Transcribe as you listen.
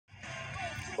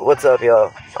What's up,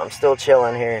 y'all? I'm still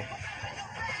chilling here.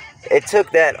 It took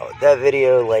that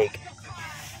video like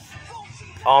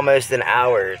almost an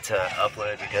hour to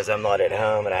upload because I'm not at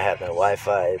home and I have no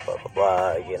Wi-Fi, blah blah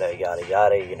blah, yada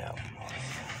yada.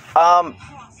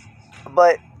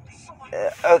 But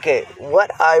okay, what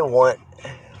I want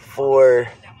for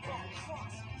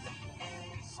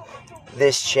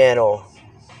this channel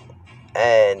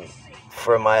and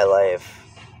for my life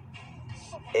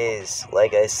is,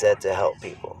 like I said, to help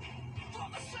people.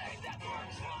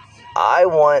 I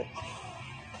want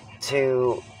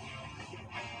to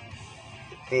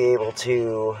be able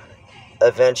to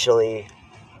eventually,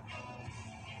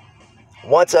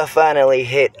 once I finally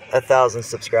hit 1,000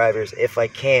 subscribers, if I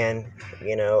can,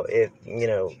 if,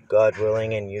 God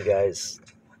willing, and you guys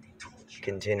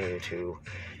continue to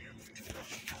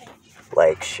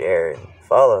like, share, and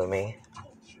follow me,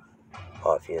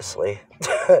 obviously.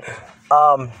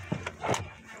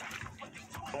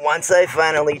 Once I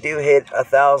finally do hit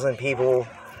 1,000 people,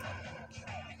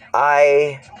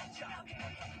 I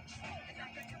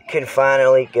can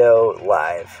finally go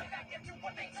live.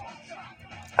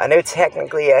 I know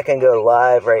technically I can go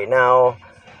live right now,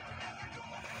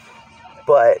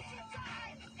 but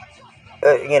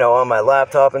on my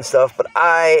laptop and stuff, but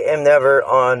I am never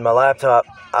on my laptop.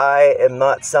 I am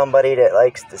not somebody that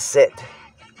likes to sit.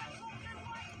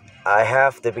 I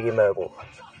have to be mobile.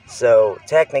 So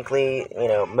technically,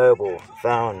 mobile,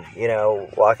 phone,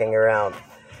 walking around.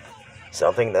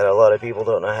 Something that a lot of people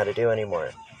don't know how to do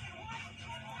anymore.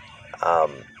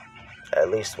 At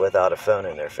least without a phone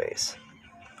in their face,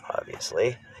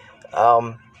 obviously.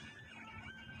 Now,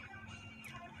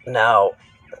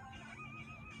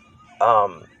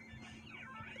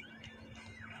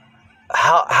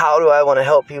 how do I want to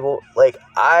help people? Like,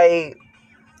 I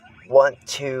want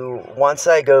to, once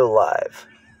I go live,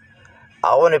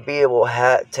 I want to be able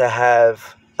to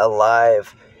have a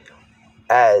live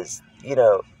as,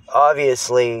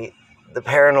 obviously the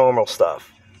paranormal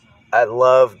stuff. I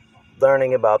love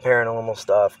learning about paranormal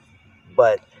stuff,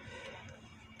 but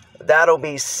that'll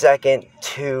be second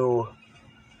to,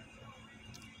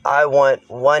 I want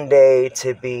one day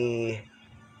to be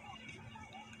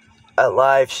a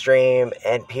live stream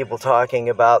and people talking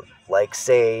about, like,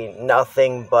 say,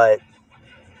 nothing but,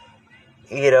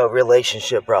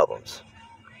 relationship problems.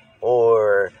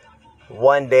 Or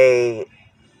one day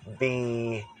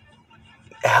be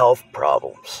health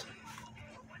problems.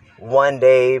 One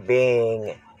day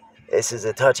being, this is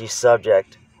a touchy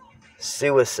subject,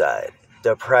 suicide,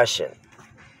 depression.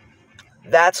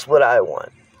 That's what I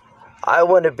want. I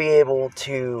want to be able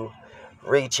to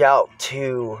reach out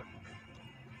to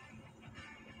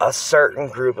a certain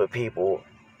group of people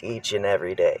each and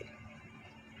every day.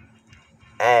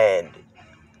 And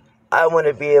I want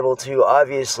to be able to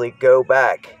obviously go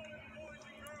back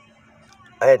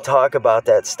and talk about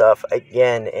that stuff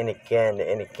again and again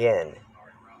and again.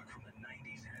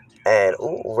 And,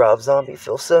 Rob Zombie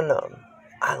feels so numb.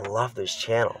 I love this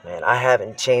channel, man. I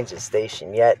haven't changed the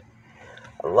station yet.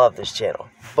 I love this channel.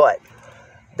 But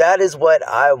that is what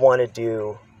I want to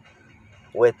do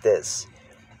with this.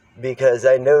 Because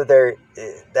I know that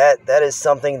is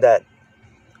something that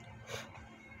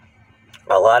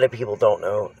a lot of people don't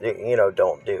know,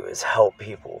 don't do, is help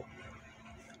people.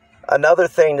 Another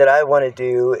thing that I want to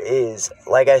do is,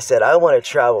 like I said, I want to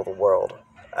travel the world.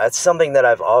 That's something that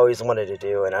I've always wanted to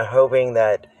do, and I'm hoping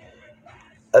that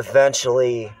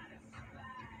eventually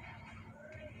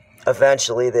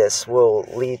this will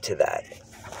lead to that.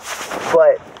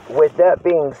 But with that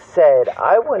being said,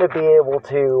 I want to be able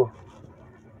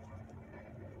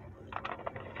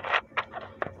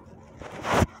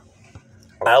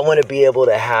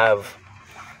to have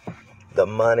the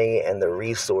money and the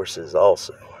resources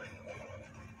also.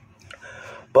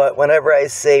 But whenever I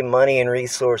say money and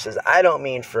resources, I don't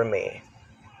mean for me.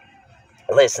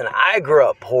 Listen, I grew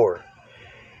up poor.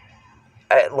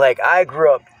 I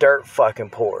grew up dirt fucking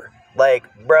poor. Like,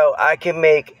 bro, I can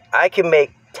make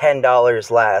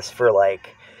 $10 last for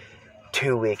like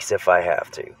 2 weeks if I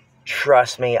have to.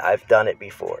 Trust me, I've done it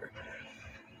before.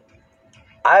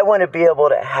 I want to be able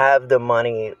to have the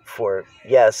money for,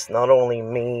 yes, not only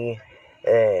me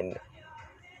and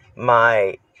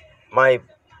my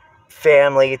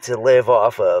family to live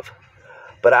off of,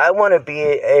 but I want to be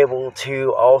able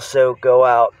to also go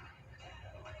out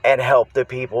and help the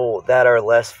people that are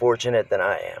less fortunate than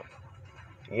I am.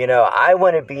 I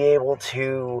want to be able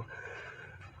to,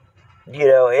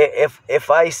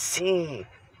 if I see,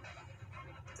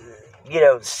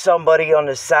 somebody on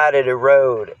the side of the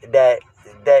road that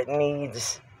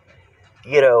needs,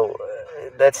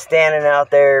 that's standing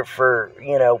out there for,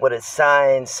 with a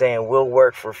sign saying, "We'll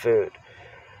work for food."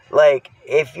 Like,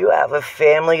 if you have a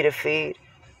family to feed,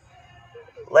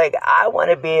 like, I want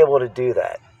to be able to do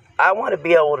that. I want to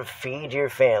be able to feed your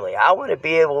family. I want to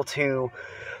be able to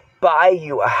buy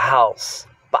you a house,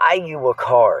 buy you a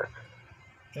car.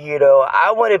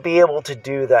 I want to be able to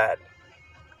do that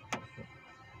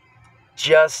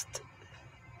just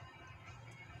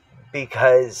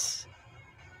because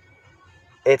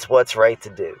it's what's right to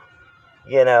do.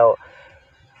 You know,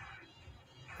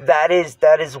 that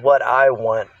is what I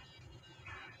want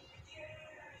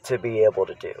to be able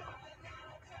to do.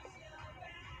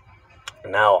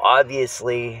 Now,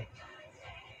 obviously,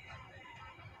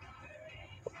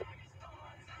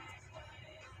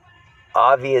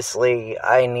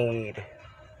 I need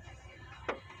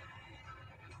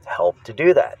help to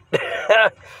do that.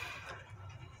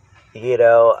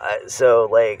 So,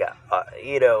 like,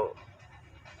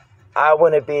 I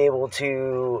want to be able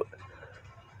to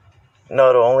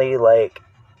not only, like,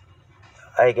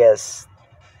 I guess,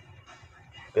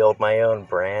 build my own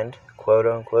brand, quote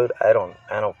unquote. I don't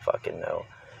fucking know.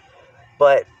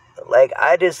 But, like,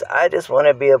 I just want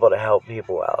to be able to help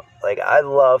people out. Like, I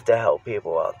love to help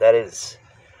people out. That is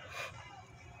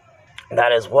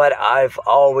what I've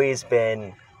always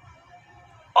been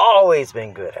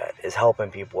good at, is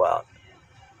helping people out.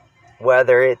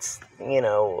 Whether it's,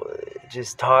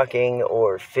 just talking,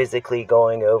 or physically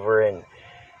going over and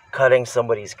cutting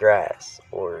somebody's grass,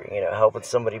 or, helping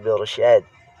somebody build a shed.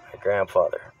 My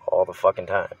grandfather, all the fucking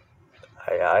time.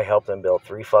 I helped him build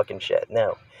 3 fucking sheds.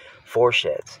 No, 4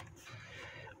 sheds.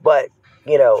 But,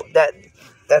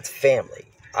 that's family.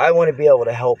 I want to be able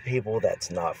to help people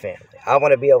that's not family. I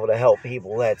want to be able to help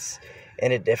people that's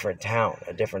in a different town,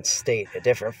 a different state, a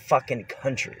different fucking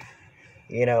country.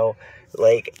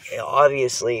 Like,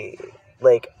 obviously,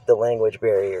 like, the language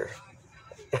barrier.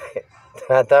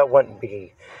 that wouldn't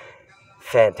be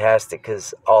fantastic,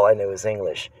 because all I know is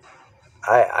English.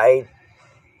 I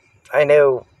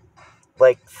know,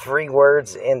 like, 3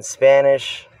 words in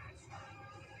Spanish,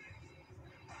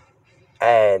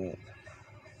 and,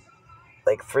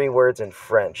 like, 3 words in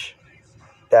French.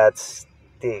 That's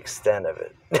the extent of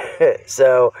it.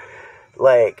 So,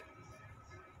 like,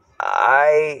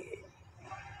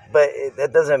 but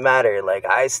that doesn't matter. Like,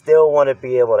 I still want to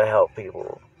be able to help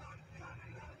people.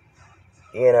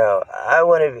 I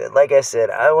want to, like I said,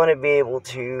 I want to be able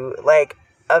to, like,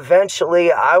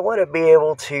 eventually, I want to be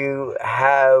able to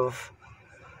have,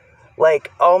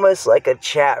 like, almost like a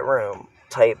chat room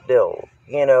type deal,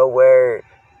 where,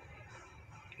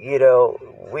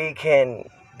 we can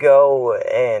go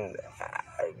and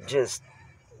just,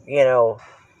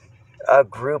 a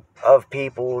group of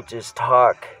people just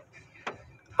talk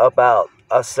about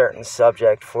a certain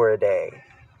subject for a day.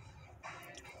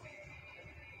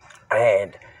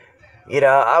 And,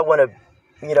 I want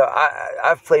to,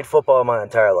 I've played football my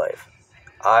entire life.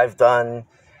 I've done,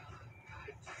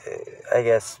 I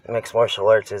guess, mixed martial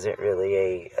arts isn't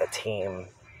really a team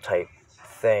type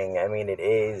thing. I mean, it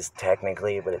is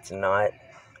technically, but it's not,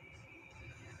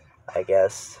 I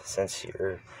guess, since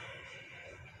you're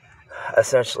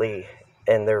essentially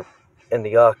in the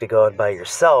octagon by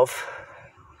yourself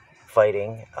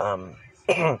fighting.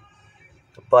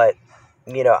 But,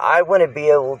 I want to be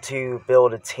able to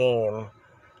build a team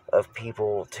of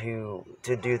people to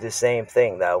do the same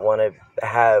thing, that want to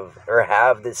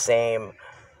have the same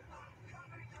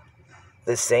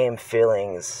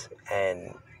feelings,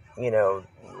 and,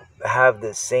 have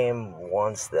the same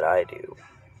wants that I do.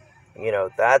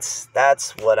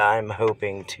 That's what I'm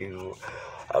hoping to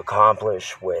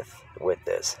accomplish with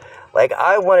this. Like,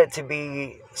 I want it to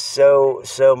be so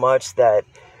much that,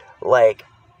 like,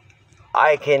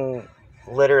 I can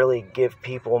literally give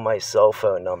people my cell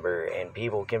phone number, and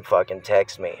people can fucking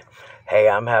text me, hey,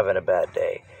 I'm having a bad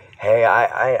day. Hey,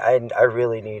 I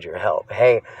really need your help.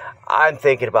 Hey, I'm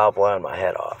thinking about blowing my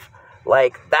head off.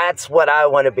 Like, that's what I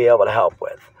want to be able to help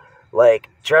with. Like,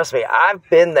 trust me, I've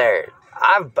been there.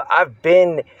 I've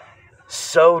been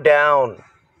so down,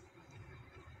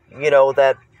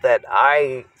 that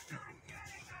I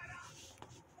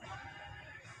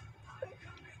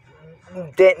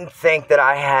didn't think that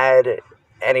I had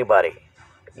anybody.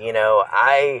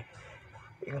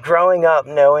 Growing up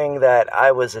knowing that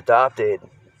I was adopted,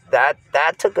 that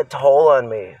took a toll on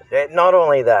me. Not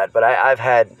only that, but I've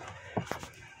had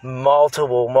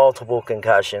multiple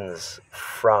concussions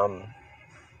from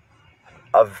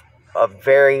of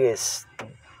various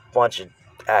bunch of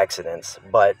accidents.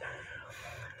 But,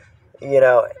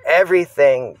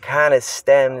 everything kind of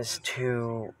stems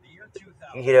to,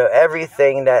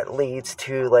 everything that leads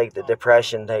to, like, the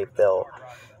depression type deal.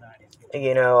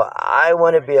 I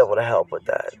want to be able to help with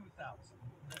that.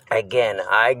 Again,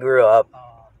 I grew up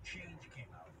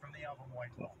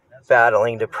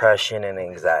battling depression and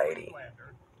anxiety.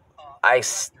 I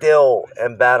still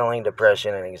am battling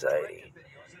depression and anxiety.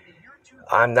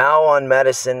 I'm now on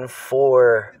medicine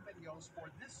for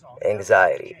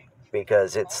anxiety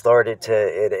because it started to,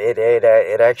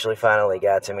 it actually finally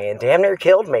got to me and damn near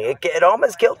killed me. It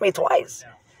almost killed me twice.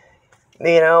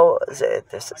 You know,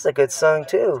 this is a good song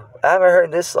too. I haven't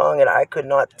heard this song and I could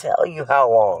not tell you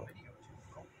how long.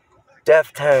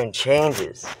 Deftone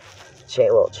Changes.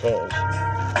 Change.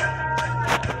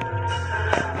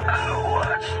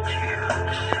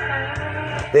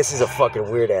 This is a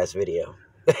fucking weird ass video.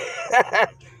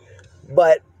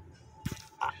 But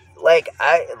like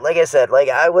I said, like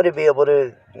I wouldn't be able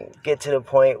to get to the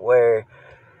point where,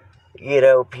 you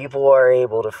know, people are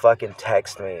able to fucking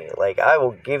text me. Like, I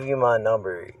will give you my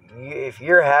number. If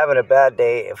you're having a bad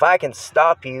day, if I can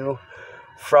stop you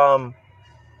from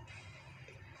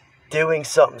doing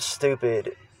something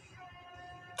stupid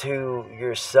to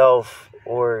yourself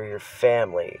or your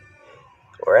family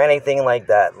or anything like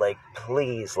that, like,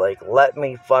 please, like, let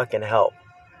me fucking help.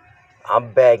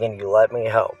 I'm begging you, let me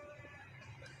help.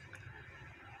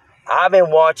 I've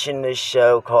been watching this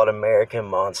show called American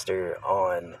Monster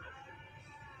on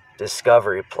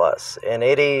Discovery Plus, and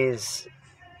it is,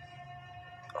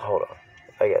 hold on,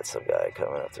 I got some guy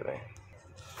coming up to me.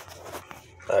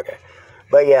 Okay,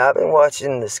 but yeah, I've been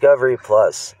watching Discovery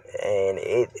Plus, and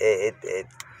it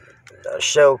a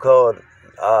show called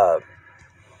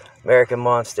American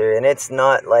Monster, and it's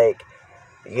not like,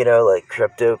 you know, like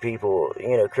crypto people,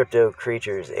 you know, crypto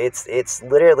creatures. It's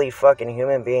literally fucking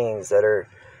human beings that are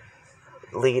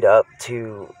lead up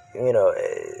to, you know,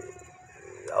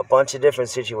 a bunch of different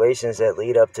situations that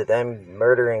lead up to them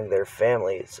murdering their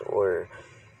families or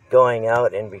going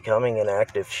out and becoming an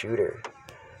active shooter.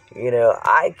 You know,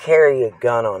 I carry a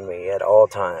gun on me at all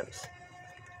times.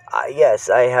 Yes,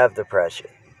 I have depression.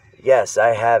 Yes,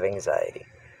 I have anxiety.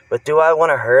 But do I want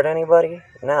to hurt anybody?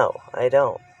 No, I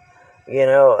don't. You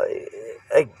know,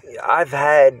 I've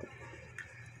had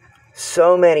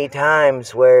so many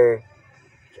times where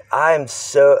I was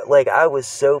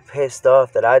so pissed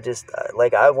off that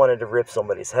I wanted to rip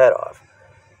somebody's head off.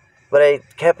 But I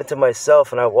kept it to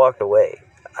myself and I walked away.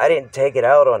 I didn't take it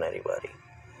out on anybody.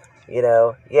 You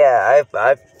know, yeah,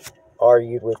 I've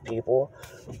argued with people.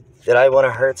 Did I want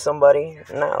to hurt somebody?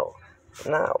 No.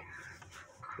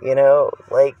 You know,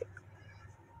 like,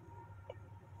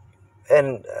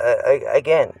 and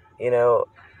again, you know,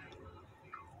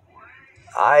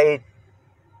 I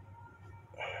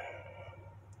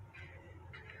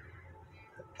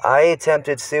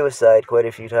attempted suicide quite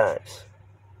a few times.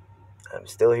 I'm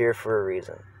still here for a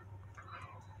reason.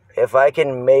 If I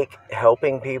can make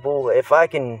helping people, if I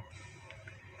can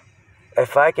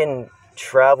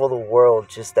travel the world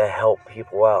just to help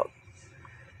people out,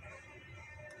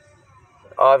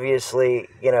 obviously,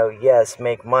 you know, yes,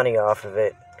 make money off of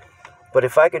it, but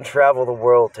if I can travel the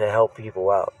world to help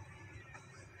people out,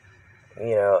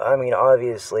 you know, I mean,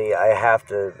 obviously, I have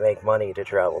to make money to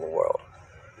travel the world.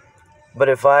 But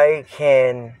if I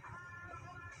can,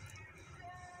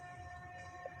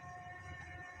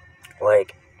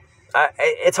 like,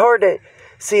 it's hard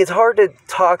to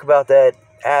talk about that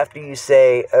after you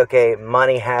say, okay,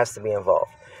 money has to be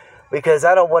involved. Because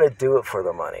I don't want to do it for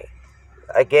the money.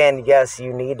 Again, yes,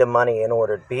 you need the money in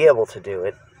order to be able to do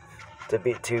it, to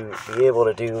be able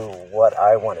to do what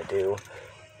I want to do.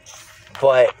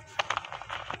 But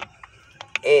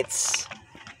it's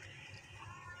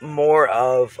more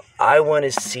of, I want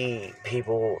to see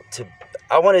people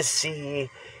I want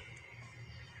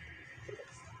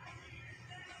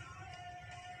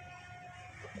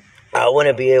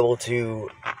to be able to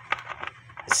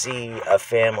see a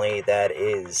family that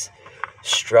is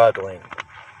struggling,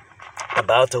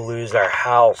 about to lose our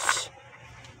house,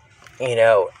 you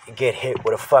know, get hit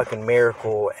with a fucking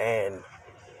miracle, and,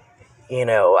 you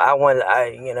know, I want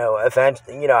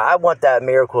that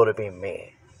miracle to be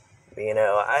me. You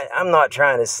know, I'm not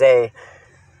trying to say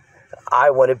I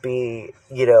want to be,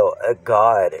 you know, a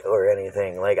god or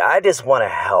anything. Like, I just want to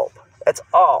help. That's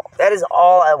all. That is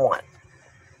all I want.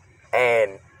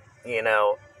 And, you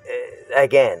know,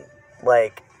 again,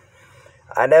 like,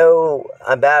 I know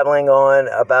I'm babbling on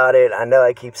about it. I know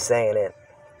I keep saying it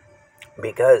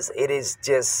because it is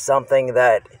just something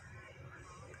that,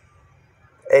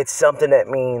 it's something that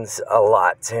means a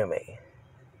lot to me.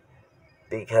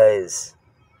 Because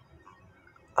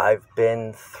I've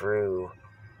been through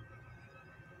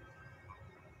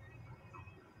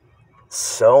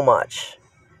so much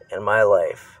in my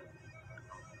life,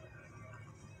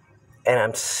 and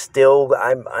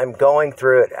I'm going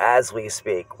through it as we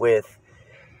speak with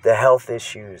the health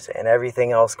issues and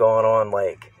everything else going on,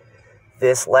 like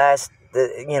this last,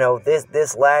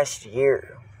 this last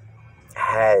year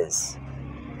has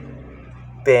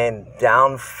been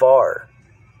down far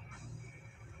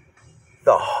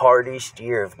the hardest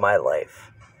year of my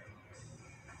life,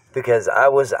 because I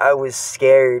was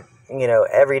scared.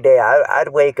 Every day I'd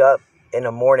wake up in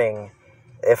the morning,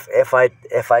 if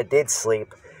I did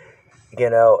sleep,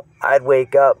 I'd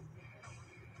wake up,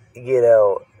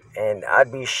 and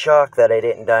I'd be shocked that I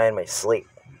didn't die in my sleep.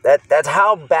 That's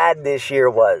how bad this year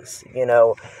was.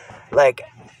 Like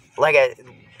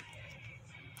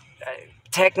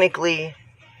technically,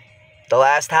 the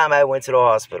last time I went to the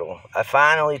hospital, I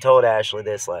finally told Ashley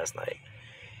this last night.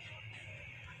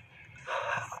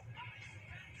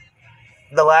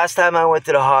 The last time I went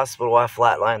to the hospital, I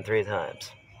flatlined 3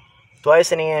 times.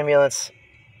 Twice in the ambulance,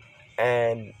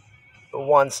 and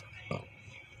once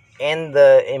in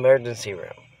the emergency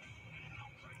room.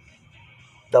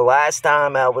 The last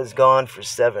time I was gone for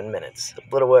 7 minutes, a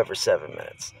little over 7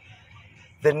 minutes.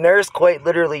 The nurse quite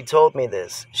literally told me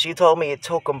this. She told me it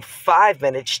took them 5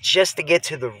 minutes just to get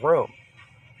to the room,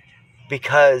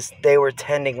 because they were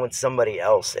tending with somebody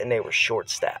else and they were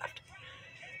short-staffed.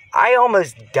 I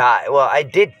almost died. Well, I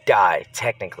did die,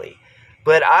 technically,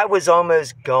 but I was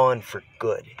almost gone for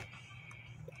good.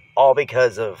 All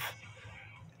because of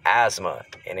asthma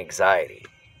and anxiety.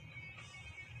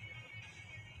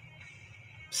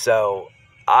 So,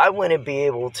 I wouldn't be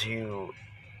able to,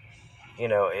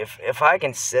 if I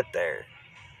can sit there.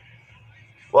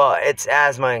 Well, it's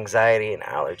asthma, anxiety, and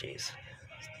allergies.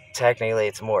 Technically,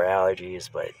 it's more allergies,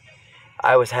 but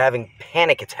I was having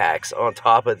panic attacks on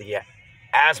top of the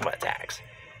asthma attacks.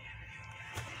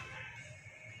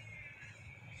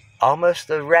 Almost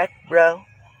a wreck, bro.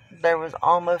 There was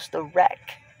almost a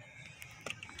wreck.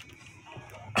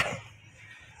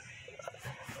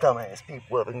 Dumbass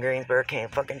people up in Greensboro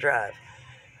can't fucking drive.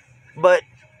 But,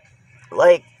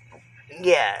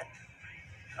 yeah.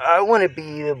 I want to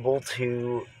be able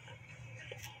to,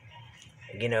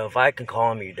 if I can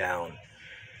calm you down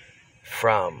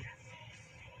from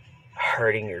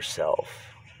hurting yourself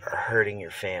or hurting your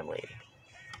family,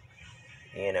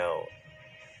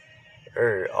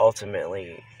 or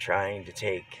ultimately trying to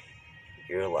take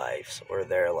your lives or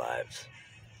their lives,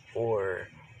 or,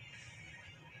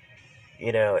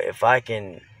 if I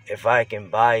can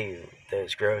buy you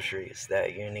those groceries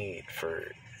that you need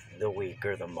for the week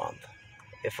or the month,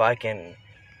 if I can,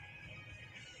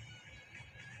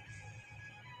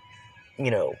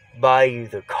 buy you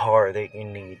the car that you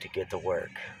need to get to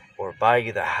work, or buy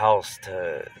you the house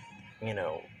to,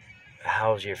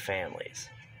 house your families.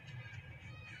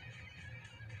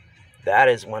 That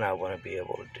is what I want to be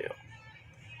able to do.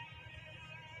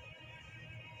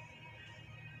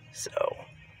 So,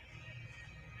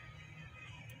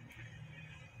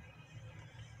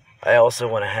 I also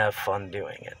want to have fun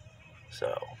doing it.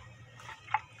 So,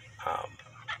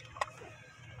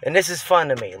 and this is fun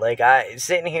to me.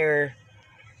 Sitting here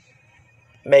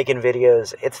making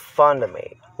videos, it's fun to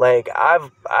me.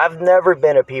 I've never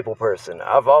been a people person.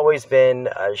 I've always been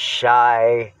a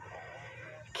shy,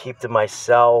 keep to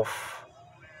myself,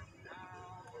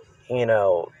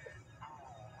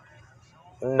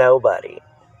 nobody,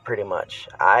 pretty much.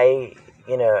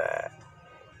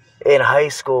 In high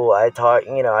school, I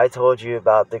told you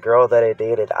about the girl that I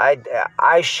dated.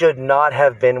 I should not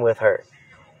have been with her.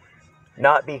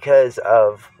 Not because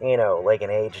of, an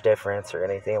age difference or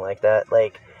anything like that.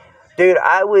 Dude,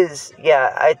 I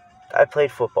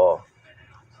played football.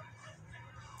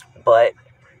 But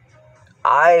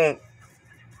I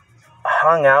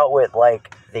hung out with,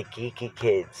 the geeky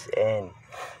kids. And,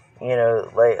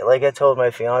 like I told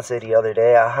my fiance the other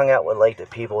day, I hung out with, the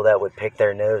people that would pick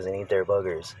their nose and eat their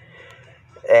boogers.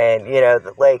 And,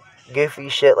 goofy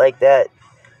shit like that.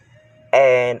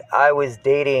 And I was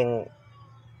dating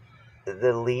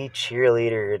the lead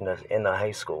cheerleader in the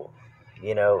high school.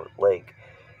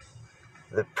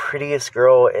 The prettiest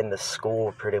girl in the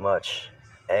school, pretty much.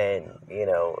 And,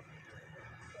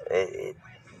 it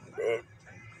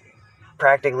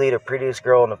practically the prettiest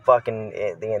girl in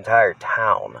the entire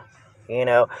town.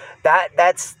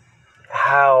 That's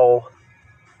how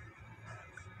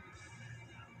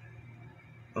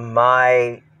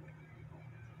my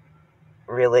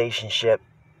relationship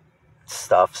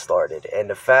stuff started. And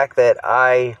the fact that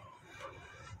I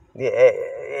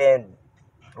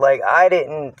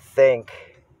didn't think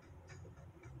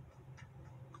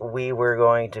we were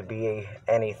going to be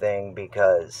anything,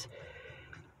 because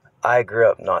I grew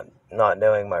up not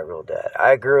knowing my real dad.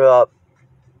 I grew up,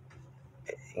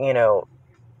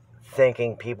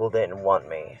 thinking people didn't want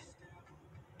me.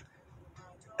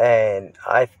 And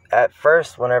at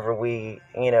first, whenever we,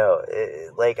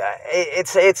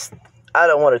 it's, I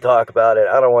don't want to talk about it.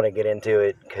 I don't want to get into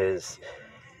it because,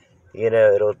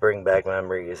 it'll bring back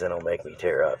memories and it'll make me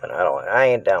tear up. And I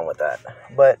ain't down with that.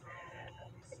 But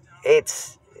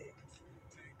it's,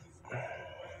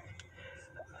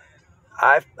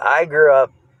 I grew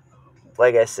up,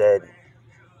 like I said,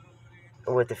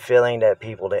 with the feeling that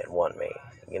people didn't want me.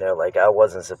 Like I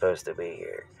wasn't supposed to be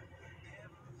here.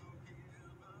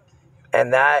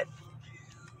 And that,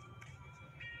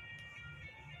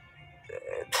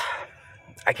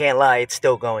 I can't lie, it's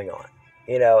still going on.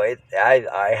 I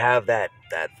have that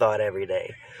thought every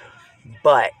day.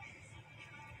 But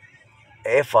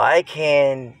if I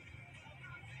can,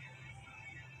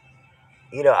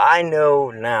 I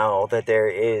know now that there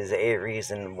is a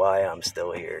reason why I'm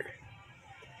still here.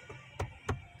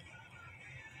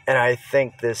 And I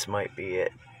think this might be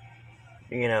it.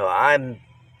 I'm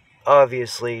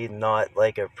obviously not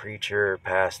like a preacher,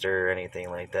 pastor, or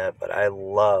anything like that, but I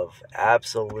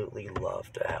absolutely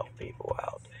love to help people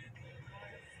out.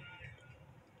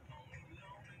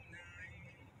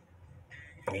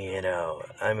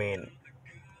 I mean,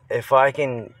 if I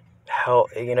can help,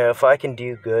 if I can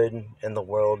do good in the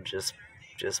world just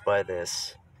by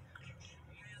this,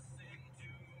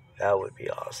 that would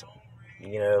be awesome.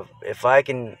 If I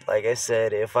can, like I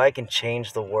said, if I can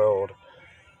change the world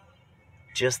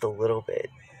just a little bit,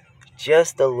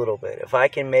 if I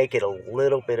can make it a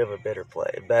little bit of a better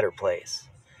place,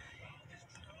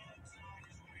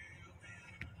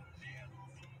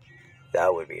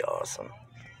 that would be awesome.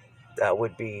 I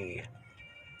would be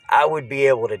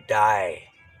able to die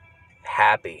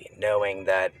happy knowing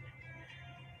that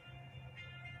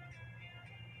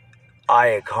I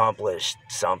accomplished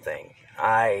something.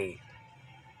 I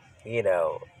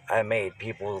made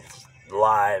people's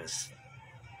lives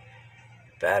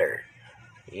better.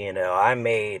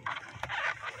 I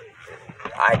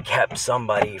kept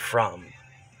somebody from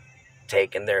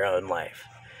taking their own life.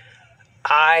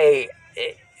 I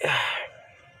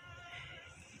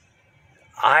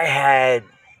had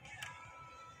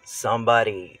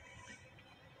somebody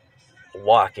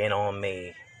walk in on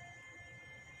me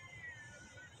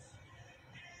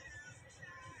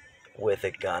with a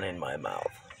gun in my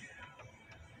mouth.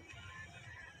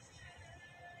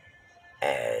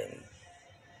 And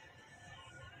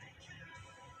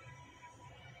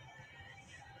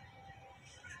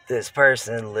this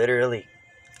person literally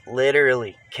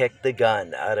kicked the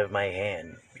gun out of my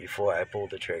hand before I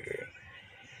pulled the trigger.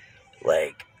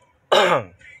 Like,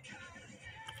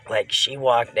 like she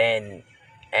walked in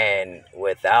and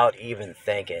without even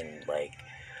thinking, like,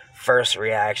 first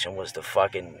reaction was to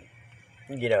fucking,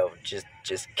 just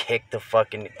kick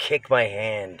my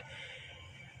hand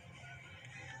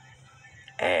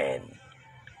and,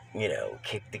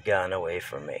 kick the gun away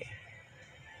from me.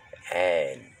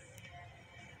 And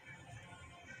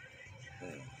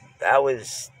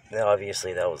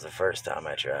obviously that was the first time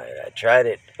I tried. I tried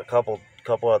it a couple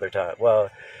other times.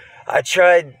 Well,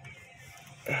 that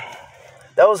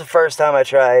was the first time I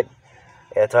tried.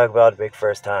 Yeah, talk about a big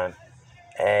first time.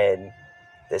 And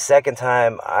the second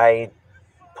time I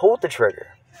pulled the trigger.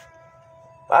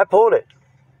 I pulled it.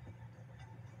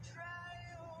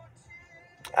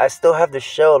 I still have the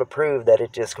shell to prove that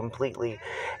it just completely,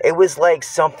 it was like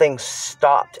something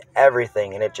stopped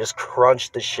everything and it just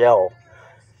crunched the shell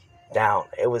down.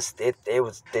 It's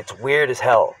weird as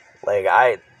hell.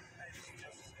 Like,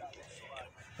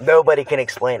 nobody can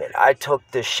explain it. I took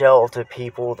the shell to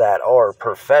people that are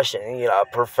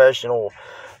professional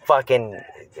fucking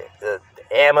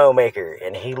ammo maker,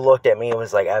 and he looked at me and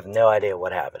was like, I have no idea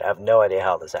what happened. I have no idea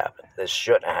how this happened. This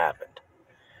shouldn't have happened.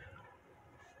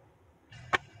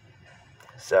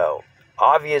 So,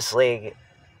 obviously,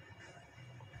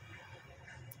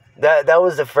 that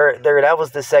was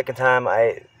the second time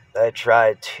I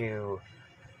tried to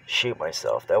shoot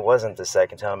myself. That wasn't the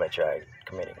second time I tried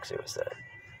committing suicide.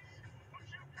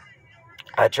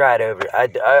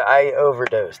 I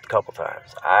overdosed a couple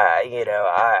times.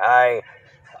 I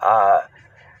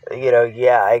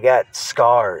got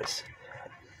scars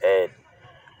and,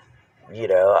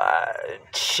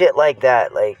 shit like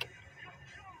that.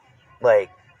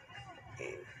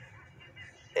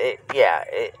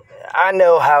 I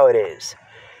know how it is.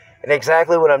 And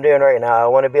exactly what I'm doing right now, I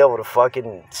want to be able to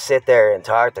fucking sit there and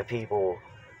talk to people,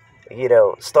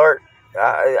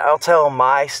 I'll tell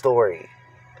my story,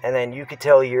 and then you could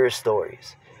tell your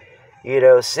stories.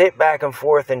 Sit back and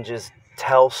forth and just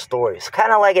tell stories.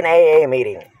 Kind of like an AA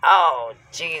meeting. Oh,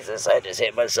 Jesus, I just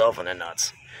hit myself in the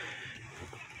nuts.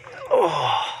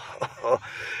 Oh.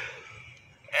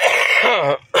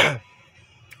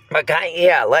 But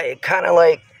kind of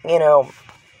like,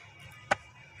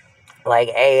 like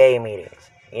AA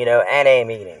meetings, NA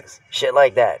meetings, shit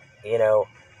like that.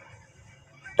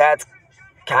 That's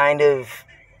kind of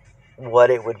what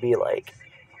it would be like.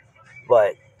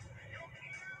 But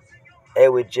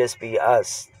it would just be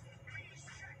us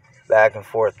back and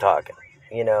forth talking,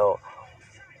 you know.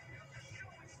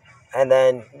 And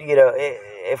then,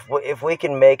 if we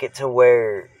can make it to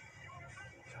where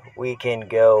we can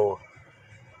go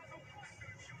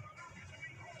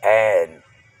and,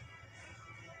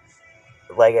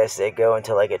 like I said, go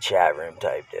into like a chat room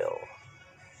type deal,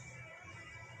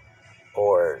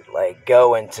 or like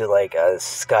go into like a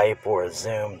Skype or a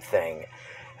Zoom thing,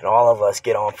 and all of us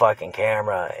get on fucking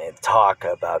camera and talk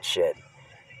about shit,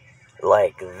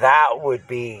 like that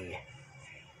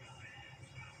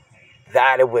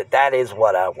is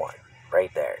what I want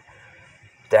right there.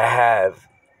 To have,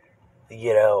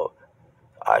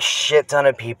 a shit ton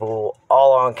of people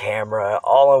all on camera,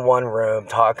 all in one room,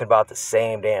 talking about the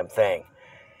same damn thing.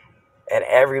 And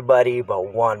everybody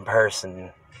but one person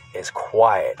is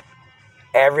quiet.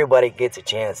 Everybody gets a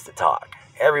chance to talk.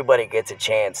 Everybody gets a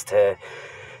chance to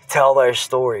tell their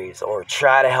stories or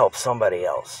try to help somebody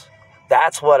else.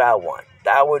 That's what I want.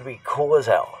 That would be cool as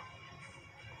hell.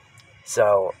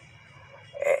 So,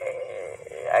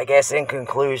 I guess in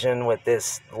conclusion with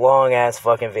this long ass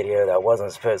fucking video that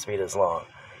wasn't supposed to be this long,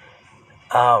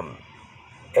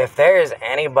 if there's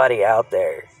anybody out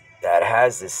there that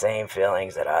has the same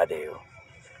feelings that I do,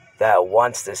 that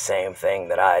wants the same thing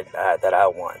that I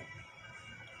want,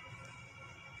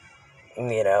 and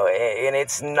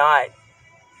that's not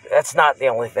the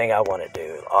only thing I want to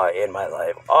do in my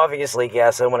life. Obviously,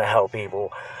 yes, I want to help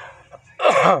people.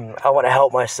 I want to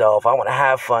help myself. I want to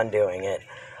have fun doing it.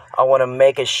 I want to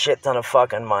make a shit ton of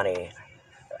fucking money,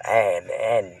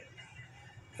 and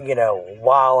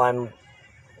while I'm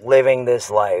living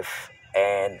this life,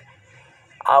 and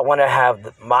I want to have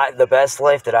the best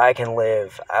life that I can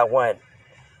live. I want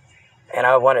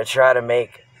to try to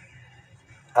make.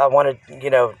 I want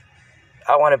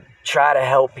to try to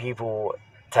help people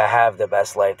to have the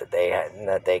best life that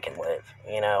they can live.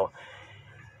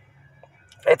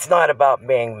 It's not about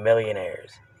being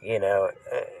millionaires.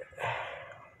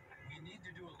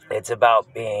 It's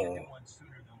about being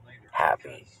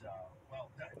happy.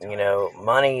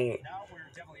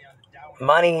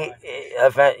 Money,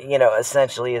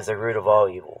 essentially is the root of all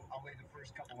evil.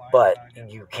 But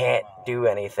you can't do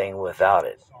anything without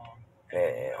it.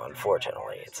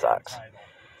 Unfortunately, it sucks.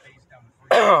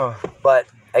 But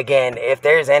again, if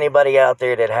there's anybody out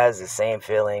there that has the same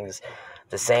feelings,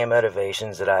 the same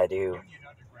motivations that I do,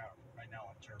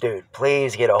 dude,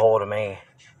 please get a hold of me.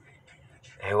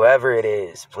 Whoever it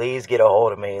is, please get a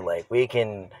hold of me. Like, we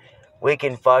can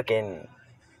fucking,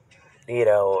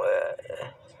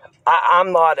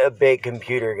 I'm not a big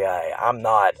computer guy.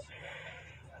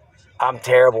 I'm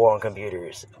terrible on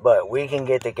computers, but we can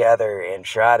get together and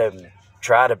try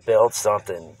to build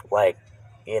something. Like,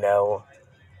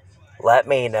 let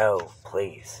me know,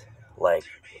 please. Like,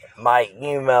 my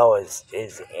email is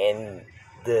in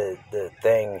the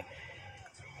thing,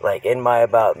 like in my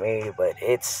about me, but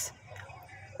it's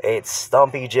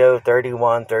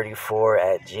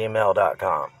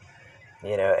stumpyjoe3134@gmail.com.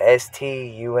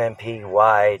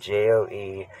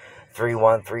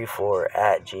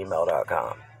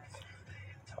 STUMPYJOE3134@gmail.com.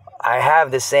 I have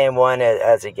the same one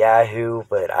as a Yahoo,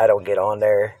 but I don't get on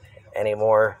there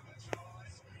anymore.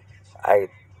 I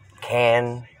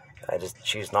just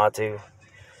choose not to.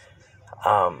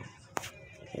 And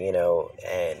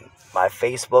my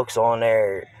Facebook's on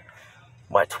there,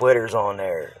 my Twitter's on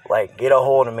there. Like, get a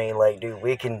hold of me. Like, dude,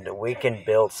 we can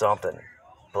build something,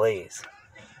 please.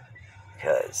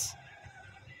 Because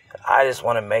I just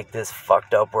want to make this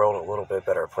fucked up world a little bit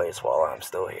better place while I'm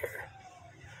still here.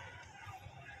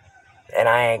 And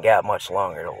I ain't got much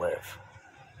longer to live.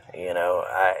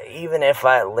 Even if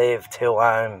I live till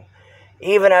I'm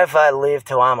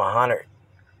 100,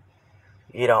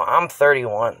 I'm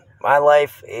 31. My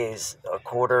life is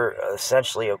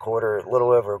essentially a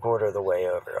little over a quarter of the way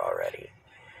over already.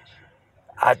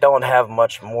 I don't have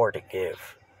much more to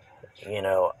give.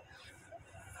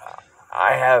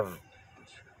 I have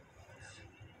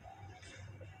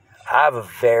a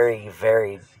very,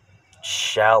 very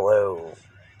shallow,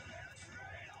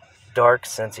 dark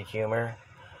sense of humor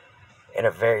and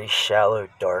a very shallow,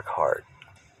 dark heart.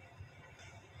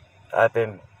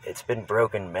 It's been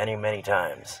broken many, many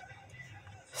times.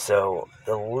 So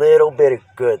the little bit of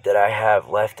good that I have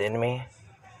left in me,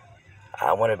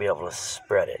 I want to be able to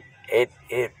spread it.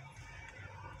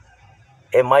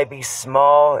 It might be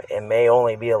small, it may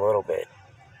only be a little bit.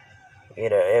 You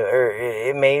know,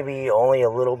 it may be only a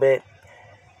little bit,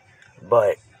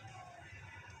 but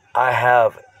I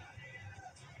have,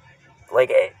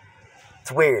 like,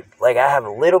 it's weird. Like, I have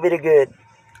a little bit of good.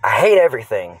 I hate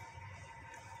everything,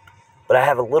 but I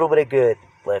have a little bit of good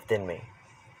left in me.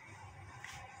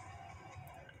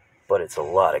 But it's a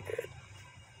lot of good.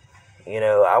 You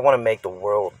know, I want to make the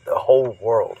whole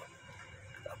world,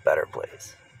 a better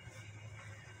place.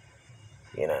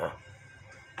 You know,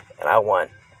 and I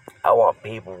want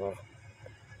people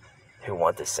who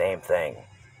want the same thing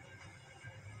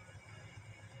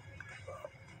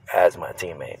as my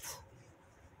teammates.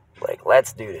 Like,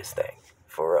 let's do this thing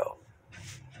for real.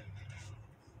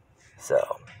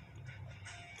 So,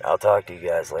 I'll talk to you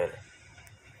guys later.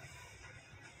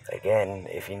 Again,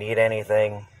 if you need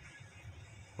anything,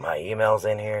 my email's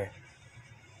in here.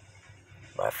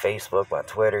 My Facebook, my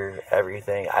Twitter,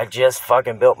 everything. I just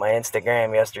fucking built my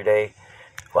Instagram yesterday.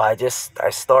 Well, I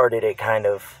started it kind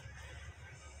of.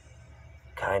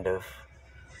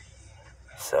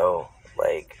 So,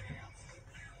 like,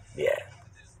 yeah.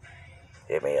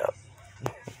 Hit me up.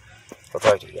 I'll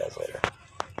talk to you guys later.